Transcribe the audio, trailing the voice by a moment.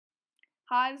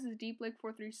Hi, this is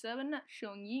DeepLake437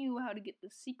 showing you how to get the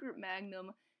secret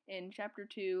Magnum in Chapter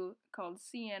 2 called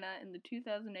Sienna in the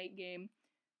 2008 game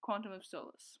Quantum of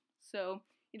Solace. So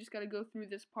you just gotta go through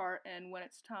this part, and when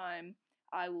it's time,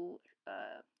 I will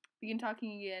begin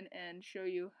talking again and show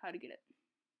you how to get it.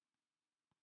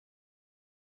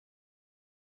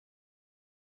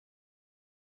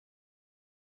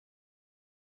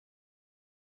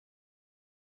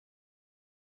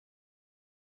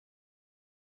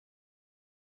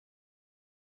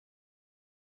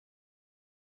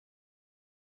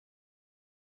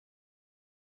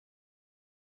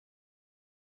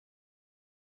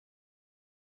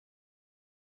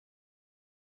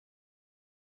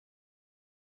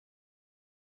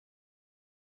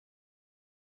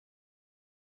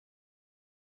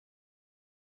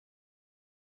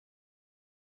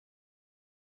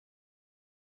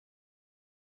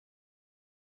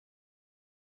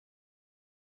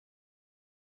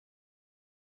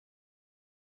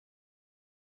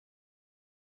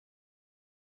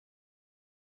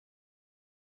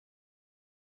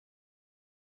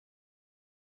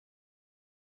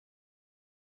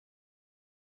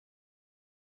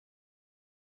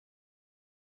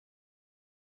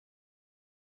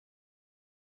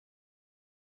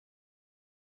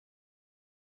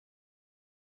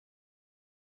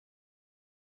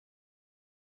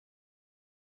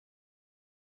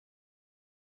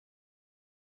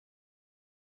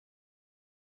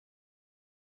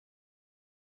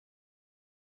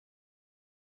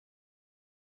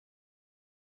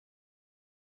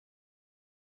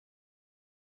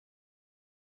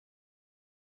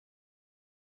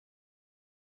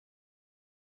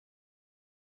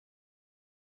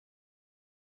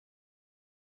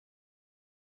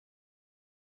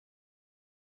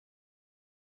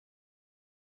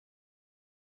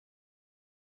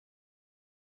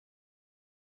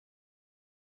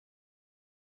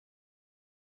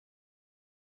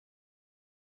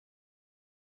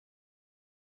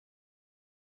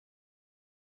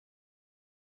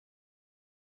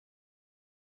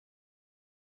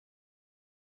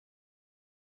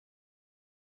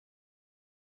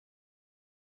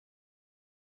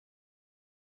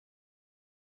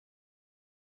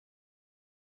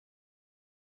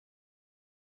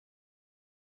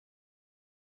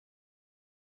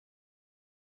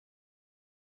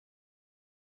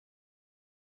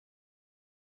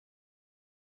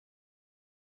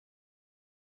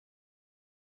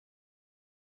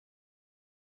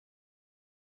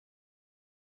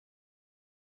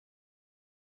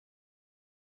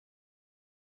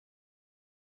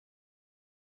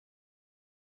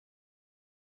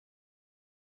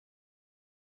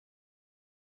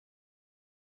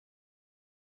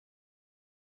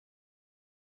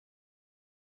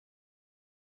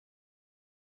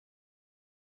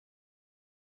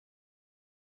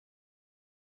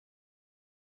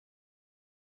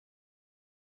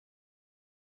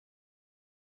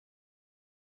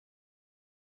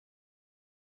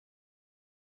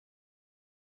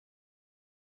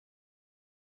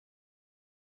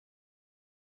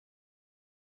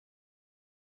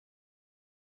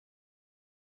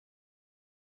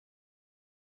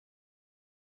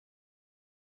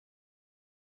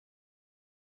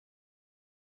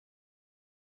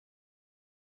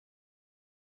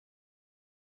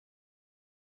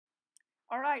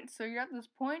 Alright, so you're at this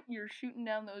point, you're shooting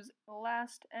down those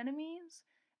last enemies,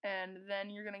 and then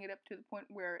you're gonna get up to the point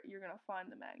where you're gonna find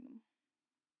the Magnum.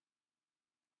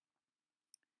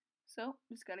 So,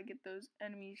 just gotta get those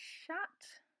enemies shot.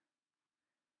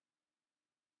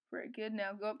 Very good.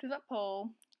 Now go up to that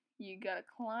pole. You gotta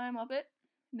climb up it.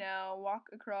 Now walk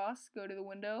across, go to the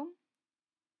window.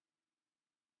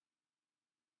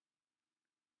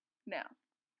 Now,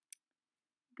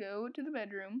 go to the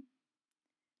bedroom,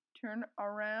 turn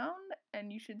around,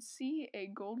 and you should see a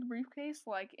gold briefcase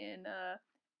like in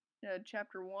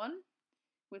chapter 1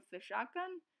 with the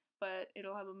shotgun, but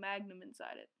it'll have a Magnum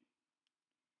inside it.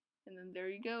 And then there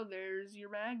you go, there's your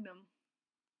Magnum.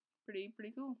 Pretty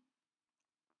cool.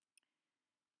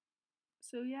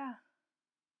 So yeah,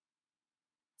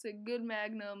 it's a good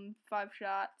Magnum, 5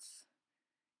 shots.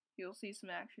 You'll see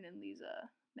some action in these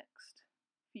next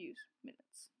few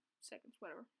minutes, seconds,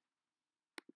 whatever.